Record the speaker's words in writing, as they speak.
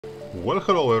Well,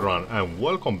 hello everyone and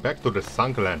welcome back to the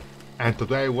Sunkenland, and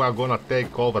today we are gonna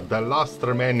take over the last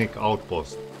remaining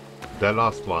outpost, the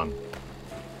last one.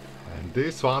 And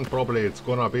this one probably it's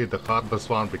gonna be the hardest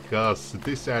one because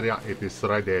this area it is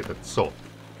radiated. So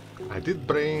I did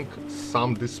bring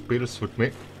some these pills with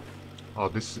me,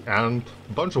 and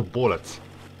bunch of bullets,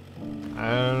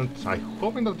 and I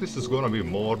hoping that this is gonna be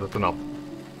more than enough.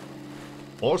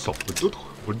 Also,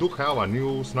 we do have a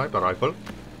new sniper rifle.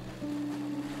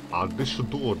 This should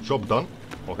do a job done,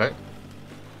 okay?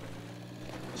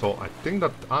 So I think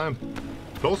that I'm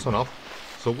close enough.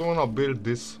 So we're gonna build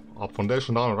this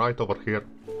foundation down right over here.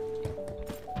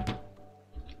 I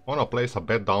wanna place a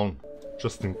bed down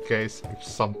just in case if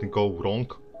something goes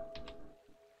wrong.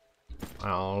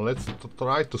 Let's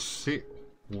try to see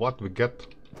what we get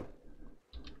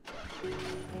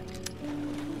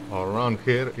around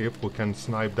here, if we can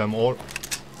snipe them all,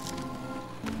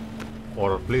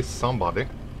 or at least somebody.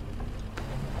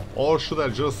 Or should I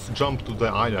just jump to the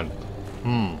island?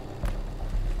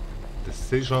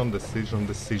 Decision.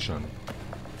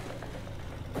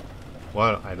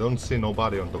 Well, I don't see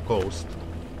nobody on the coast.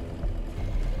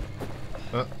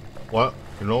 Well,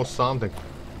 you know something?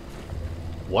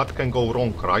 What can go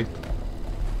wrong, right?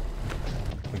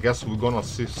 I guess we're gonna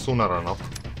see sooner enough.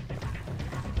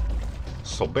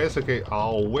 So basically,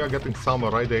 we are getting some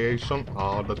radiation.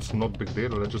 That's not big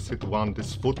deal. Let's just hit one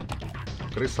this foot.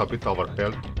 Increase a bit our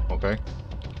health, okay?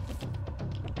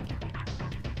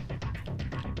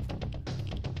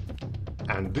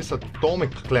 And this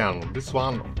atomic clan, this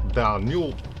one, they are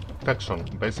new faction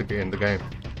basically in the game.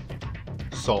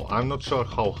 So I'm not sure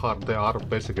how hard they are.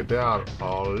 Basically they are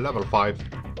level 5.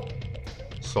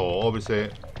 So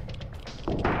obviously,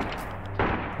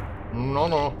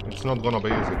 no, it's not gonna be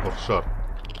easy for sure.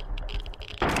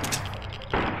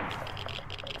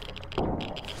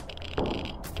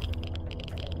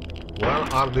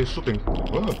 Where are they shooting?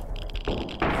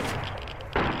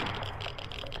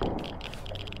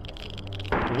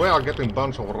 We are getting a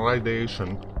bunch of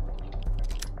radiation.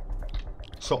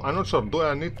 So I'm not sure, do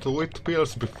I need to eat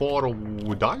pills before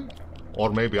we die?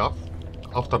 Or maybe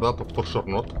after that, for sure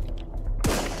not.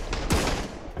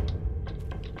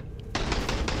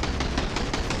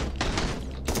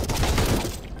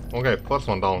 Okay, first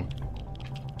one down.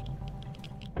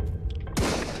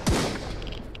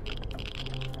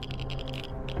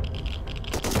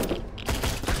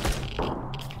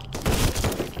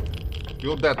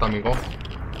 You're dead, amigo.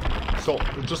 So,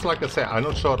 just like I said, I'm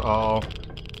not sure,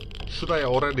 should I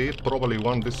already eat probably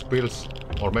one of these pills,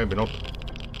 or maybe not.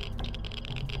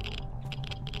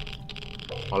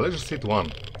 Let's just eat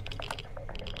one.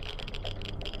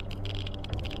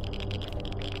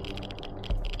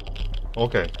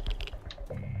 Okay.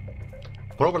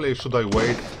 Probably should I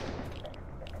wait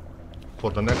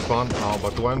for the next one,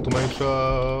 but I want to make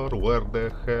sure where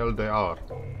the hell they are.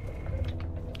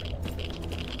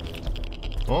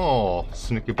 Oh,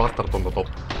 sneaky bastard on the top.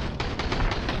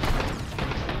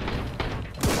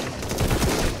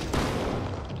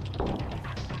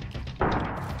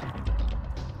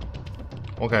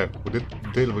 Okay, we did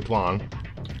deal with one.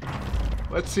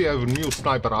 Let's see a new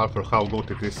sniper rifle, how good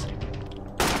it is.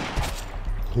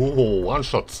 Oh, one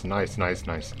shots. Nice.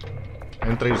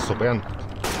 Entry is so bent.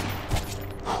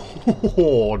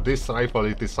 Oh, this rifle,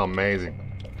 it is amazing.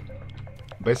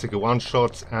 Basically one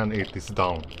shot and it is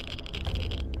down.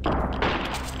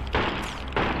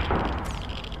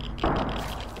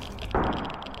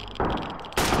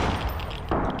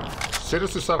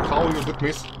 Seriously, sir, how you did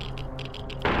miss?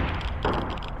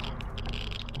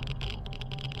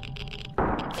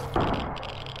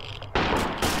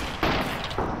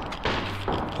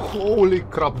 Holy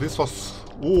crap, this was...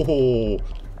 Ooh,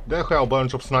 they have a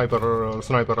bunch of sniper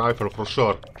rifle for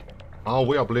sure. Oh,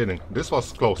 we are bleeding. This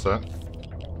was close, eh?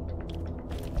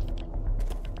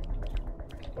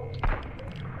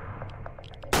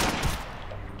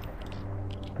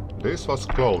 This was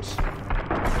close.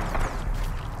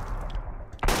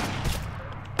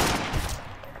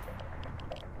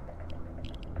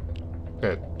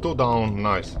 Okay, 2 down,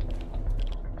 nice.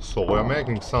 So we're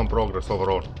making some progress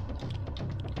overall.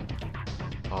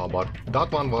 But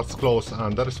that one was close,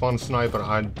 and there is one sniper,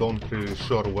 I don't really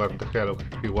sure where the hell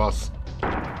he was.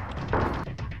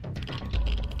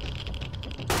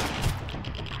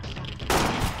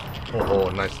 Oh,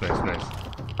 nice.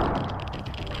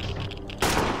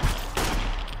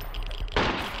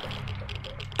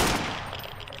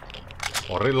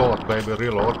 Oh, reload, baby,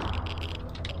 reload.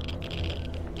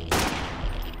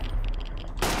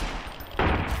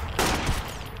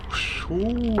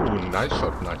 Ooh, nice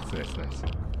shot, nice.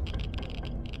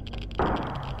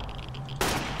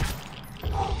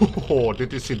 Oh,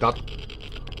 did you see that?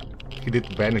 He did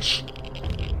vanish.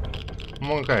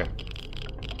 Okay.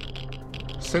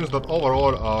 Seems that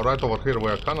overall, right over here we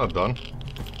are kinda done.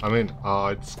 I mean,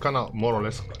 it's kinda more or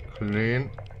less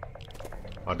clean.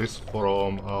 This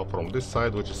from this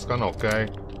side, which is kinda okay.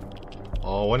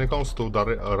 When it comes to the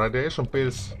radiation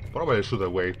pills, probably should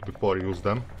have waited before you use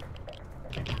them.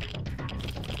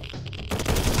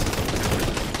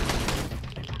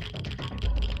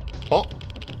 Oh!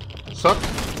 Sir!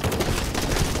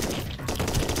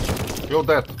 You're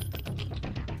dead!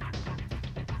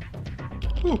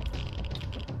 Whew.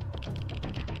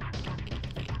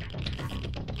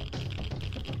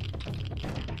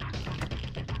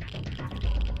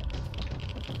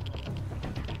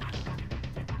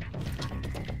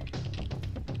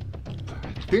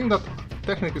 I think that,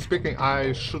 technically speaking,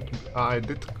 I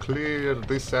did clear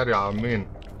this area. I mean,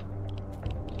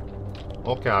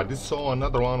 okay, I did saw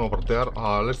another one over there.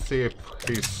 Let's see if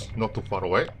he's not too far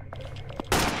away.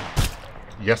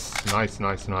 Yes, nice,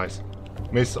 nice, nice.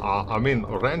 Miss, I mean,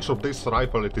 range of this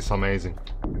rifle, it is amazing.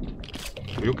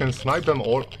 You can snipe them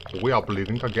all. We are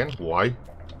bleeding again. Why?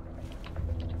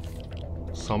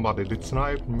 Somebody did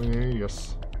snipe me.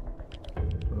 Yes.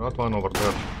 That one over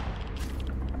there.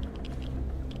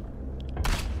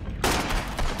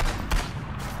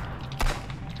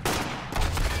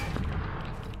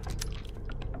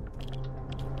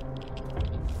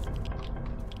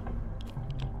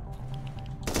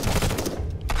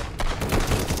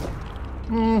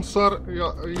 Sir,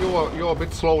 you're a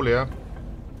bit slowly, eh?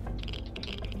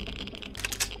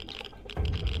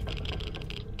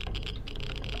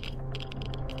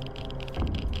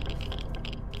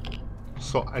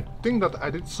 So I think that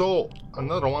I did saw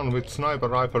another one with sniper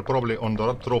rifle, probably on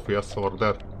the roof, yes, over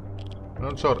there.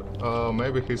 Not sure,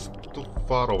 maybe he's too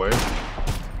far away.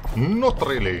 Not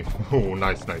really. Oh,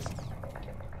 nice, nice.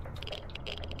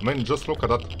 I mean, just look at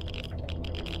that.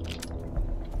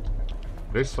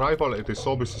 This rifle, it is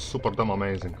obviously super damn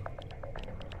amazing.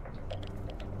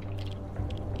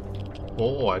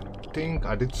 Oh, I think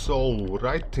I did so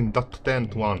right in that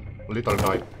tent one, little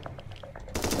guy.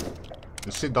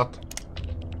 You see that?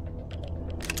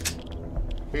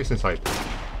 He's inside.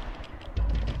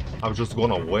 I'm just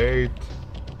gonna wait.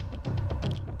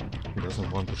 He doesn't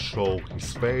want to show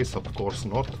his face, of course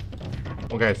not.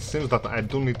 Okay, it seems that I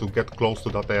do need to get close to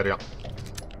that area.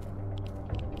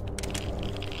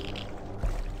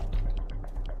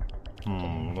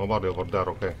 Nobody over there,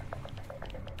 okay.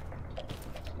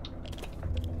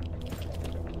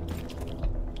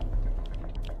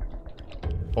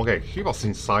 Okay, he was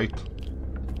inside.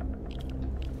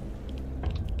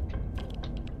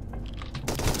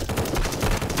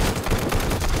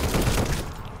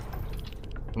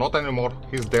 Not anymore,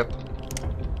 he's dead.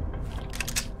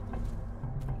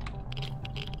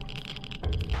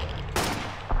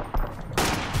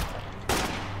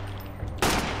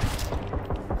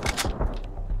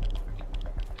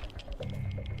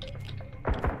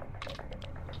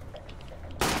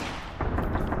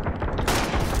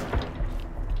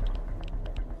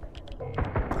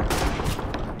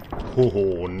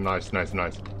 Oh, nice, nice,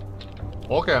 nice.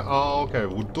 Okay, okay,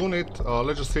 we do need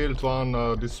let's shield one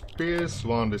this piece,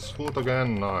 one this food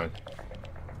again. Nice.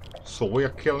 So we are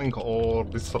killing all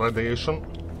this radiation,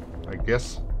 I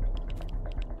guess.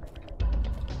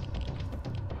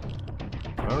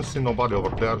 I don't see nobody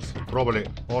over there, so probably.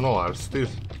 Oh no, there's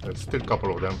still a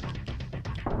couple of them.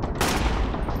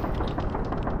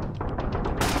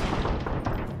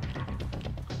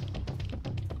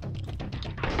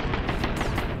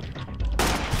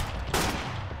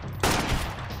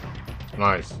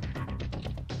 Nice.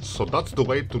 So that's the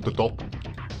way to the top.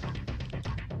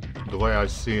 The way I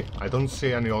see. I don't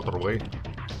see any other way.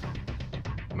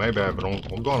 Maybe I'm wrong.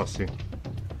 We're gonna see.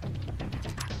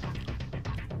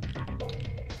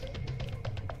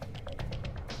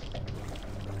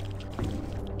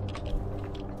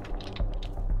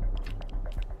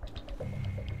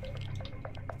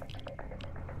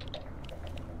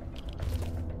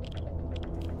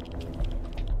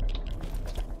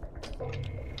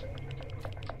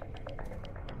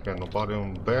 Okay, nobody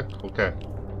on back. Okay.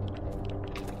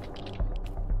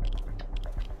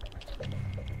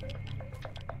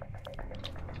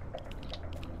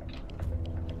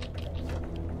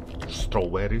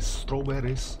 Strawberries,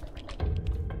 strawberries.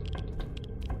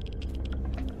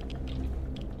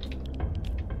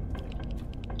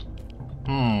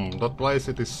 That place,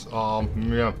 it is,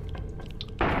 yeah.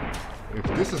 If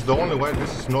this is the only way,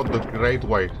 this is not the great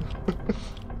way.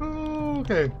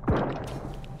 Okay.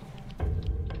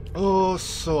 Oh,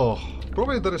 so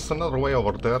probably there is another way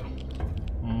over there.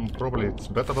 Probably it's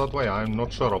better that way, I'm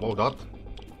not sure about that.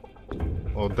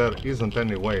 or there isn't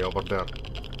any way over there.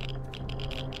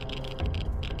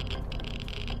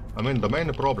 I mean, the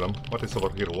main problem, what is over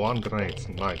here? 1 grenade,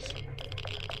 nice.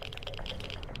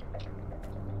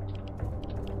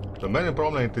 The main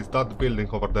problem is that building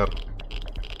over there.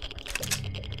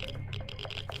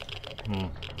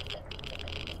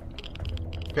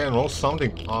 Okay, know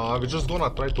something. We're just gonna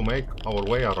try to make our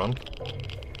way around.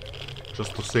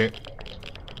 Just to see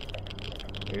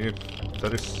if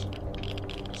there is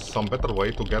some better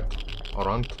way to get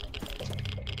around.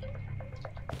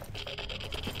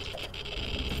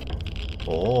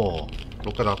 Oh,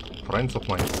 look at that. Friends of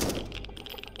mine.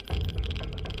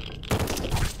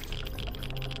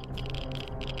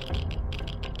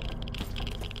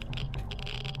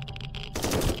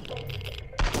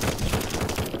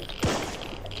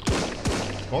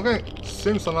 Okay,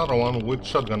 seems another one with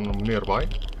shotgun nearby.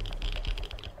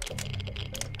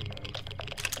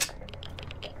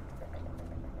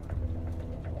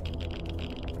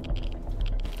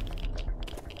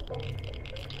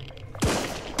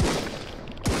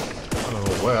 I don't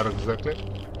know where exactly.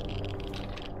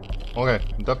 Okay,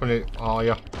 definitely,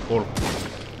 yeah, cool.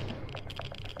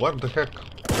 Where the heck?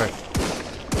 Okay.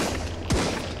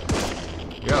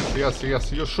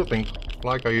 Yes, you're shooting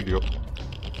like an idiot.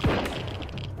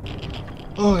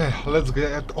 Okay, let's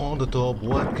get on the top.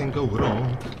 What can go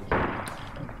wrong?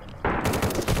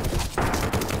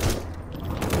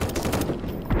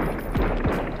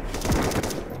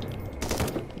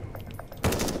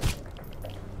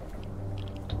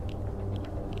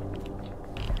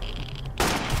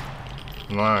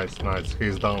 Nice,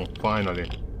 he's down, finally.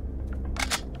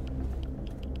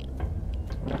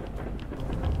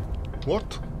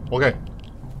 What? Okay.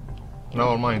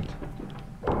 Never mind.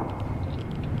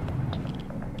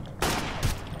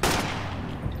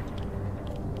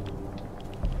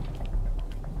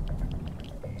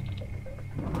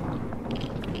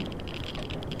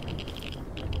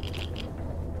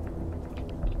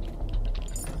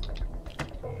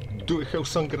 Do we have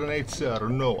some grenades, sir?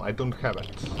 No, I don't have it.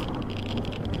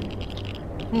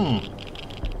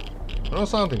 You know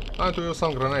something? Time to use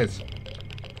some grenades.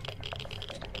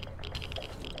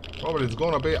 Probably it's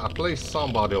gonna be at least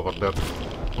somebody over there.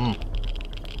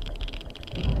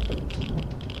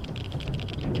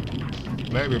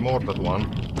 Maybe more than one.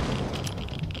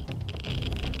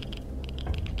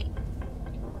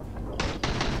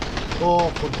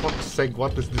 Oh, for fuck's sake,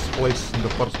 what is this place in the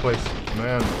first place?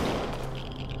 Man.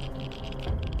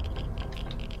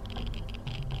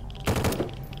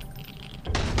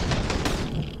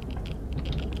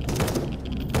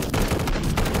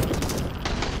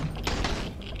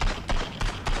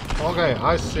 Okay,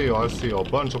 I see you, a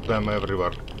bunch of them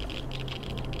everywhere.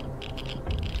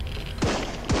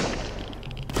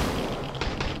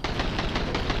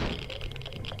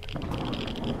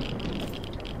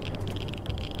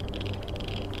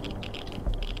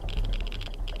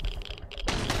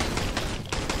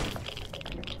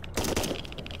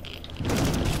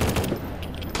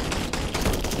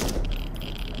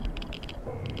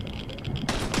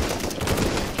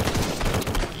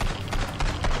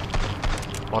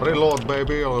 Reload,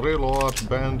 baby, reload,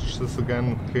 benches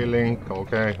again, healing,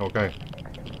 okay.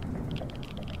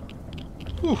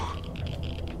 Whew.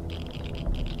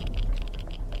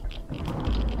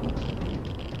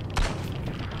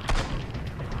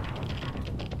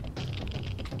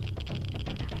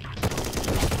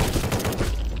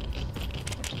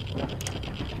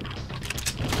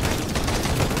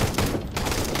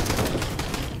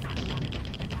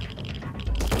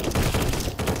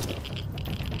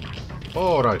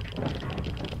 Alright.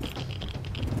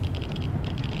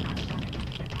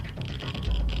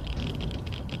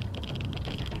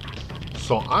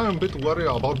 So I'm a bit worried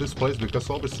about this place because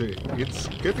obviously it's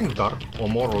getting dark, or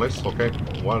more or less, okay?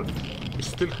 Well, we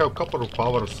still have a couple of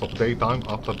hours of daytime.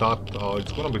 After that,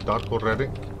 it's gonna be dark already,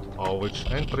 which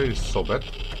entry is so bad.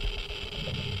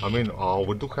 I mean,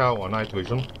 we do have a night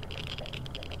vision.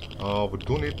 We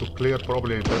do need to clear,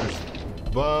 probably there is a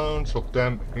bunch of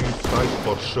them inside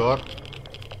for sure.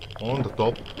 On the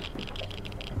top.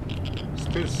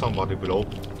 Still somebody below.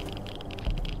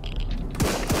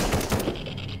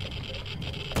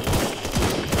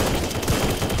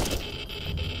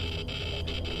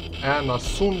 And as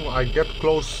soon I get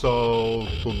close to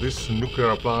this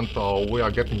nuclear plant, we are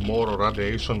getting more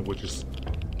radiation, which is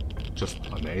just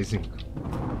amazing.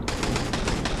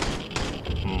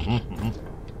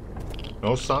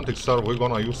 No something, sir, we're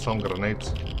gonna use some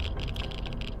grenades.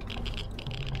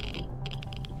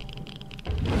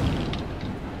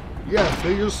 Yeah,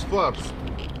 they use first.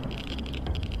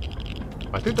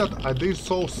 I think that I did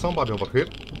saw somebody over here.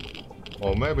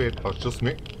 Or maybe it was just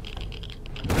me.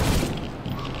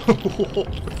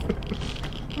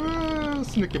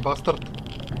 Sneaky bastard.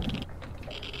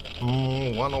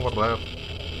 One over there.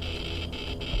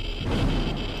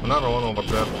 Another one over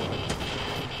there.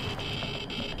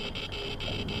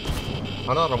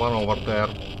 Another one over there.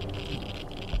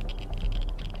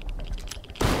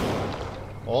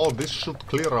 Oh, this should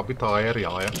clear a bit of area,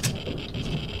 yeah?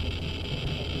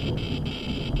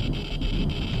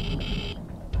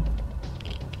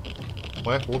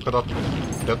 Well, look at that.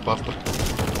 Dead bastard.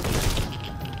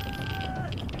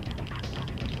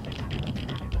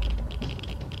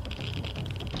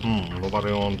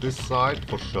 Nobody on this side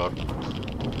for sure.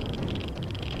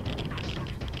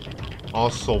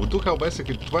 Also, we do have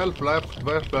basically 12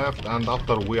 left, and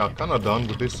after we are kinda done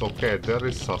with this, okay, there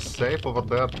is a safe over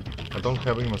there. I don't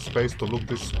have even space to look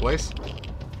this place.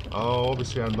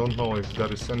 Obviously I don't know if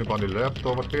there is anybody left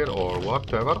over here or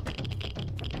whatever.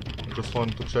 I just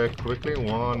want to check quickly.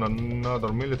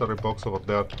 Another military box over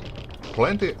there.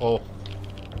 Plenty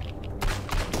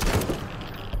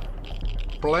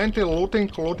looting.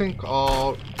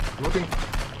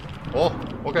 Oh,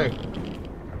 okay.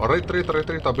 Retreat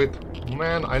a bit.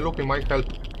 Man, I look in my health.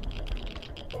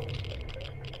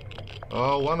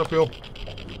 One of you.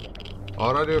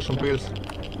 Radiation pills.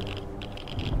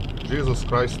 Jesus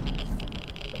Christ.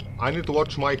 I need to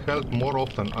watch my health more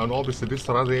often, and obviously this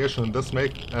radiation does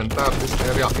make this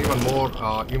area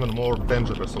even more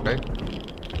dangerous, okay?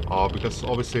 Because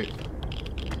obviously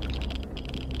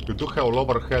you do have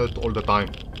lower health all the time.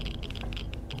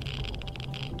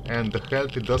 And the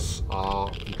health it does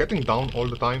getting down all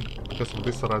the time because of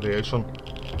this radiation.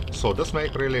 So this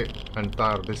make really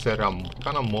this area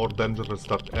kind of more dangerous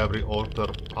than every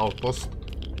other outpost,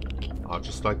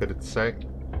 just like I did say.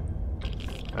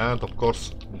 And of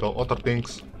course the other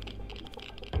things,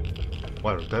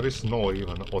 well, there is no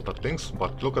even other things,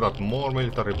 but look at that, more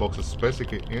military boxes.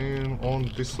 Basically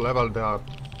on this level there are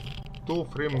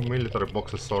 2-3 military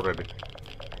boxes already.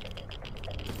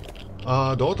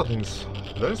 The other things,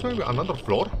 there is maybe another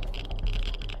floor,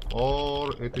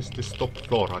 or it is this top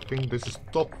floor. I think this is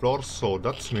top floor, so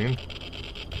that's mean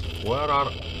where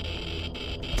are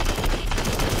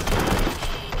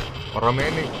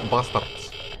remaining bastards.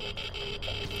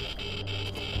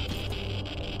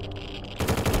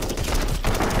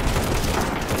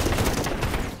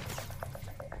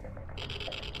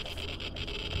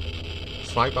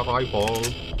 Sniper rifle.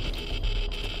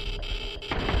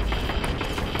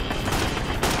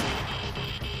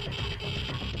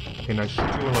 Can I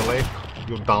shoot you in the leg?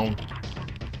 You're down.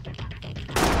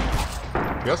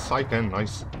 Yes, I can.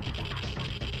 Nice.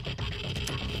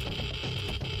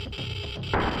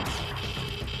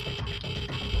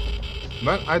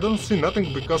 Man, I don't see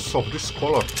nothing because of this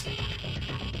color.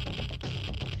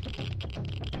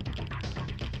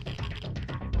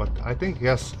 But I think,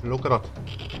 yes, look at that.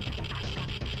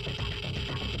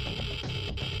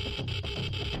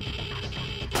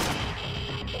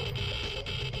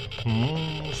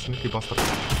 Sneaky bastard.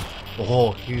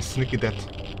 Oh, he's sneaky dead.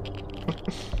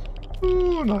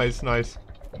 Ooh, nice, nice.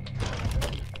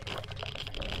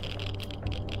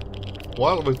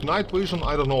 Well, with night vision,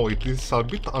 I don't know, it is a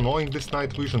bit annoying, this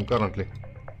night vision currently.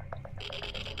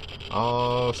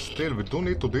 Still, we do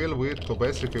need to deal with,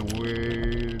 basically,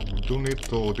 we do need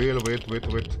to deal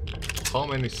with how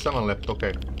many? 7 left,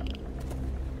 okay.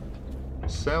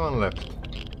 7 left.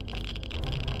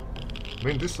 I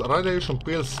mean, these radiation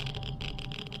pills,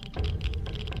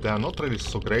 they are not really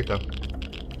so great.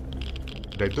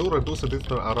 They do reduce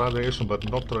the radiation, but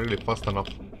not really fast enough.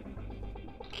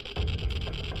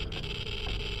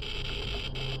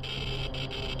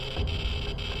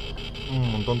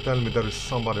 Don't tell me there is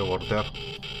somebody over there.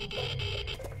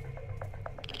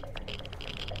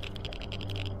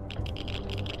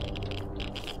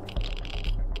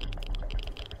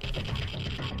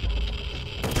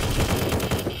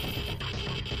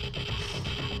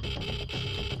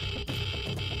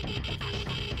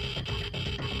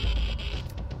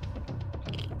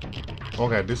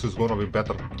 Okay, this is gonna be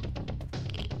better.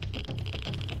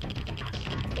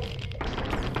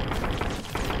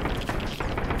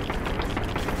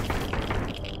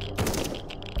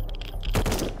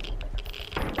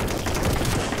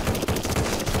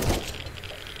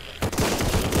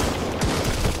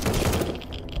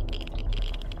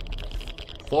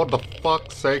 For the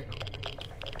fuck's sake.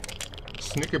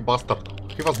 Sneaky bastard.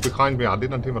 He was behind me, I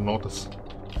didn't even notice.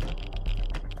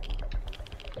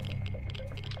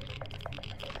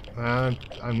 And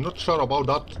I'm not sure about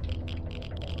that.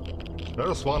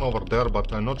 There's one over there,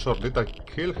 but I'm not sure did I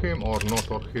kill him or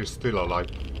not, or he's still alive.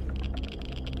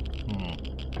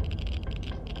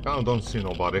 I don't see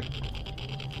nobody.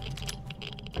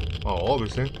 Oh,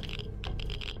 obviously.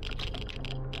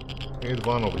 need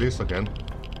one of these again.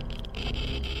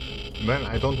 Man,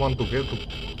 I don't want to get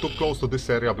too close to this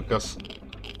area, because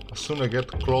as soon as I get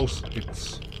close,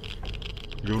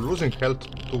 you're losing health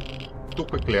too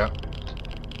quickly.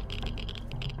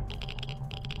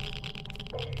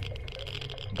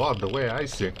 But the way I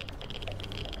see,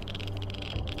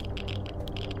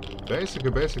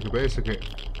 basically.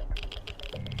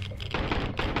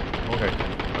 Okay,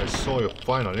 I saw you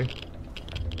finally.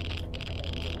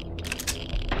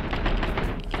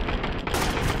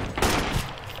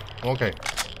 Okay.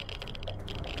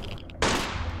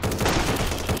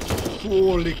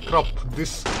 Holy crap,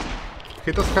 this...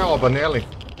 He does have a Benelli.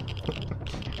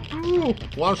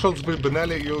 One shot with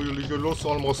Benelli, you lose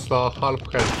almost half health.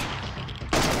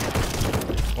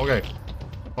 Okay,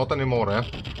 not anymore, eh?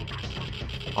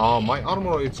 My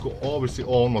armor is obviously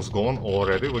almost gone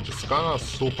already, which is kinda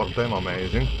super damn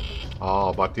amazing.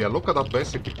 But yeah, look at that,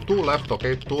 basically 2 left,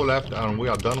 okay, 2 left, and we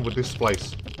are done with this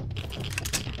place.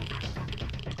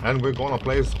 And we're gonna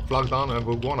place flag down, and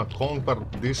we're gonna conquer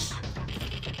this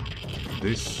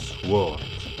world.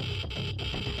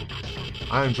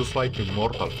 I am just like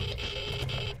immortal.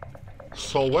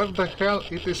 So where the hell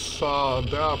it is?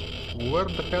 Where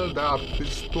the hell there are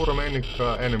these 2 remaining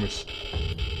enemies?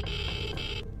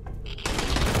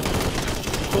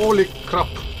 Holy crap!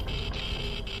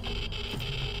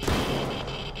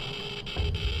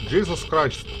 Jesus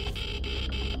Christ!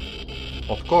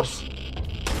 Of course.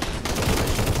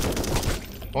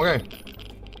 Okay.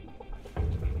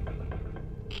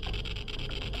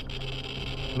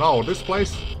 Now this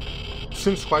place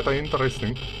seems quite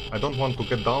interesting. I don't want to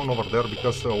get down over there,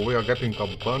 because we are getting a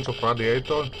bunch of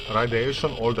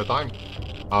radiation all the time.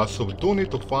 So we do need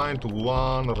to find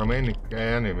 1 remaining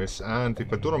enemies, and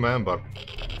if I do remember,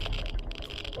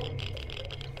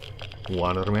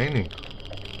 1 remaining.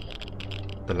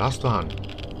 The last one.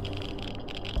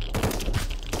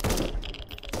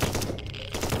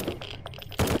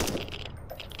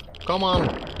 Come on,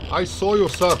 I saw you,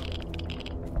 sir.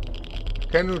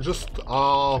 Can you just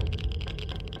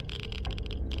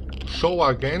show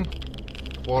again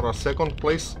for a second,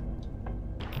 please?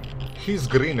 He's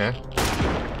green, eh?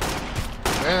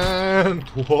 And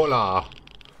voila!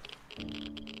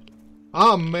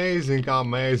 Amazing,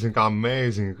 amazing,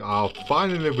 amazing.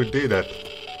 Finally we did it.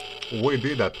 We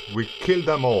did it. We killed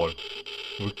them all.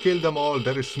 We killed them all.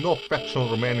 There is no faction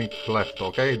remaining left,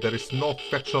 okay? There is no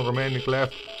faction remaining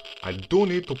left. I do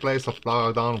need to place a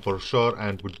flag down for sure,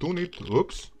 and we do need to...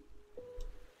 Oops.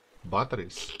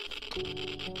 Batteries.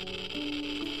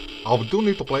 I do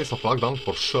need to place a flag down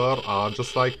for sure,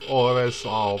 just like always.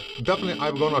 Definitely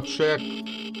I'm gonna check.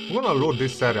 I'm gonna loot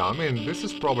this area. I mean, this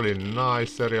is probably a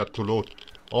nice area to loot.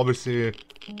 Obviously,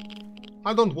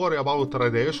 I don't worry about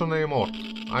radiation anymore.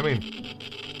 I mean,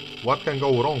 what can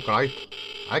go wrong, right?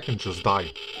 I can just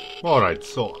die. Alright,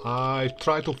 so I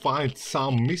try to find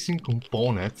some missing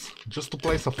components just to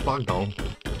place a flag down.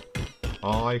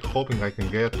 I'm hoping I can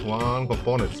get 1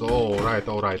 component. Alright,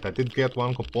 I did get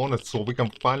 1 component, so we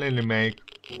can finally make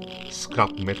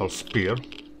scrap metal spear.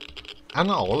 And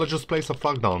now let's just place a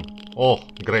flag down. Oh,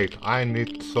 great, I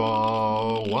need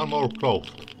 1 more cloth.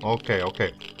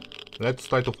 Okay. Let's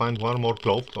try to find 1 more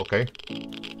cloth, okay.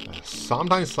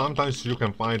 Sometimes you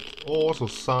can find also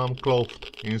some cloth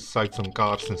inside some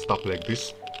cars and stuff like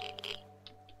this.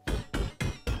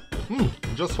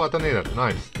 Just what I needed,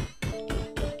 nice.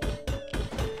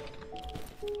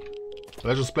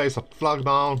 Let's just place a flag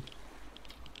down.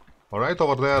 Alright,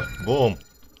 over there, boom.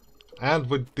 And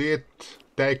we did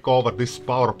take over this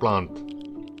power plant.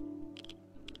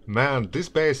 Man, this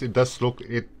base, it does look,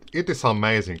 it is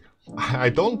amazing. I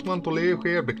don't want to live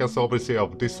here because obviously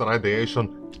of this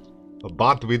radiation,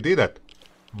 but we did it.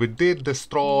 We did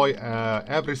destroy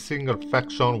every single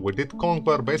faction, we did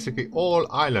conquer basically all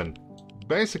island.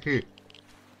 Basically,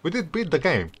 we did beat the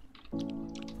game.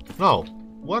 Now,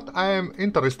 what I am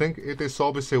interesting, it is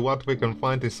obviously what we can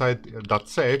find inside that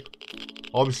safe.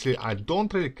 Obviously, I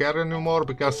don't really care anymore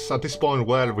because at this point,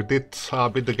 well, we did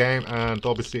beat the game, and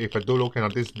obviously if I do looking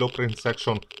at this blueprint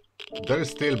section, there is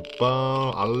still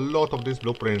a lot of these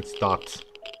blueprints that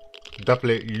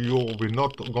definitely you will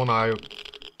not gonna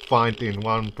find in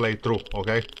one playthrough,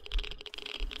 okay?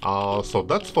 So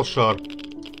that's for sure.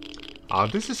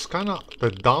 This is kinda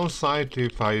the downside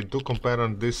if I do compare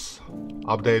this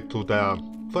update to the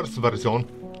first version,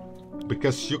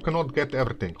 because you cannot get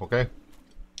everything, okay?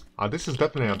 This is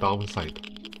definitely a downside.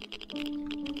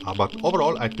 But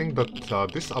overall, I think that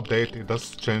this update, it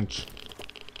does change.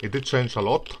 It did change a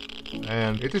lot,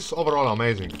 and it is overall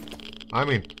amazing. I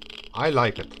mean, I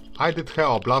like it. I did have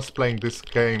a blast playing this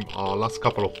game last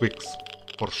couple of weeks.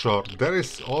 for sure.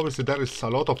 Obviously there is a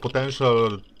lot of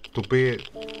potential to be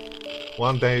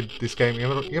one day this game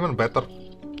even better.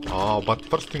 Oh, but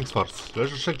first things first,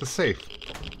 let's just check the safe.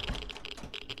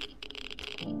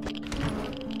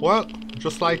 Well,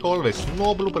 just like always,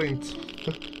 no blueprint.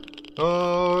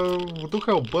 We do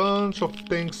have a bunch of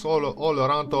things all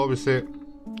around, obviously.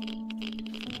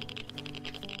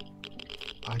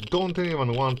 I don't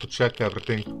even want to check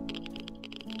everything.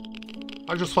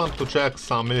 I just want to check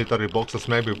some military boxes,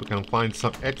 maybe we can find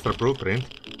some extra blueprint.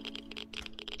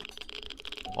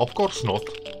 Of course not.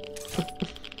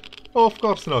 Of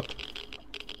course not.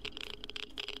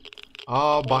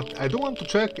 But I do want to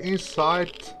check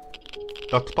inside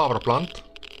that power plant.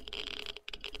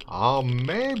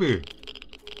 Maybe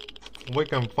we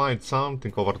can find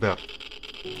something over there.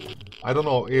 I don't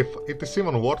know if it is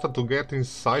even worth it to get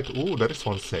inside. Ooh, there is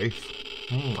one safe.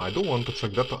 I do want to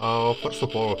check that. First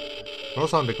of all, no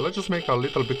something. Let's just make a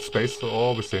little bit space,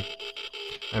 obviously.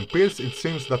 And pills, it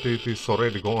seems that it is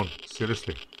already gone.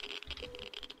 Seriously.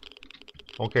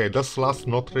 Okay, this lasts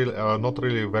not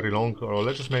really very long.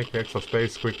 Let's just make extra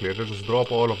space quickly. Let's just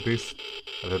drop all of this.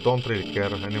 I don't really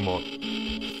care anymore.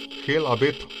 Heal a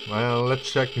bit, and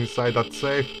let's check inside that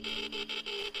safe.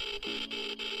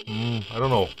 I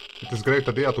don't know. It is a great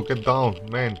idea to get down,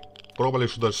 man. Probably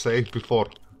should have saved before.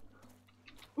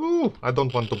 Ooh, I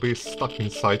don't want to be stuck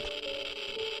inside.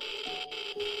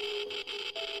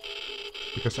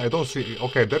 Because I don't see...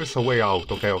 Okay, there is a way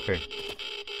out. Okay.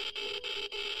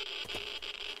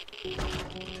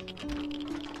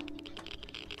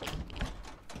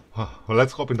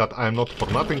 Let's hope that I am not for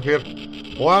nothing here.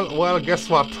 Well, guess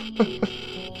what?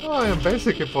 I am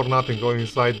basically for nothing going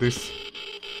inside this.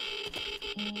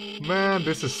 Man,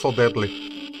 this is so deadly.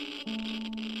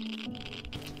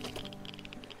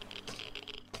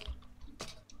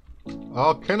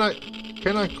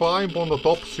 Can I climb on the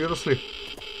top? Seriously?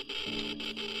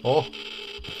 Oh.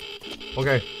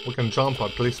 Okay, we can jump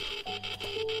at least.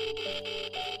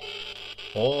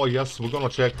 Oh yes, we're gonna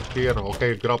check here.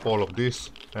 Okay, grab all of this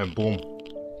and boom.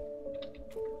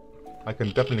 I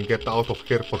can definitely get out of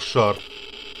here for sure.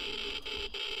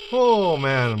 Oh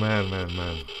man.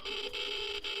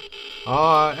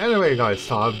 Anyway guys,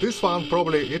 this one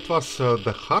probably it was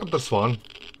the hardest one.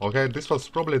 Okay, this was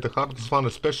probably the hardest one,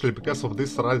 especially because of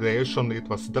this radiation. It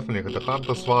was definitely the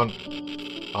hardest one.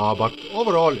 But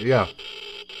overall, yeah,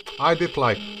 I did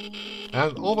like.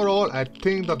 And overall, I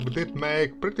think that we did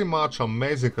make pretty much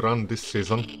amazing run this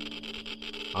season.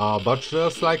 But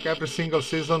just like every single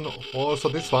season, also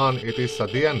this one, it is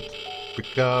at the end.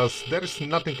 Because there is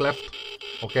nothing left.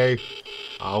 Okay,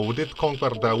 we did conquer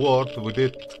the world, we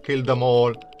did kill them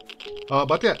all.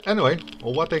 But yeah, anyway,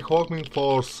 what I'm hoping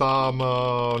for some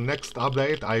next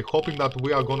update, I'm hoping that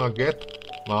we are gonna get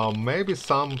maybe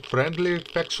some friendly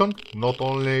faction, not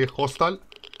only hostile.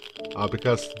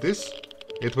 Because this,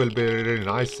 it will be really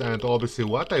nice, and obviously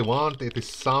what I want, it is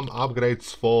some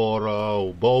upgrades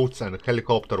for boats and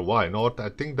helicopter, why not? I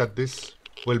think that this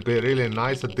will be really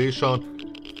nice addition.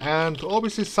 And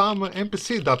obviously some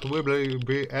NPC that we will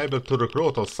be able to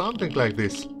recruit or something like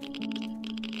this.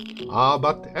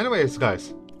 But anyways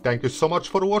guys, thank you so much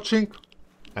for watching,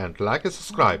 and like and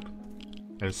subscribe,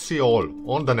 and see you all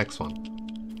on the next one.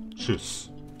 Tschüss.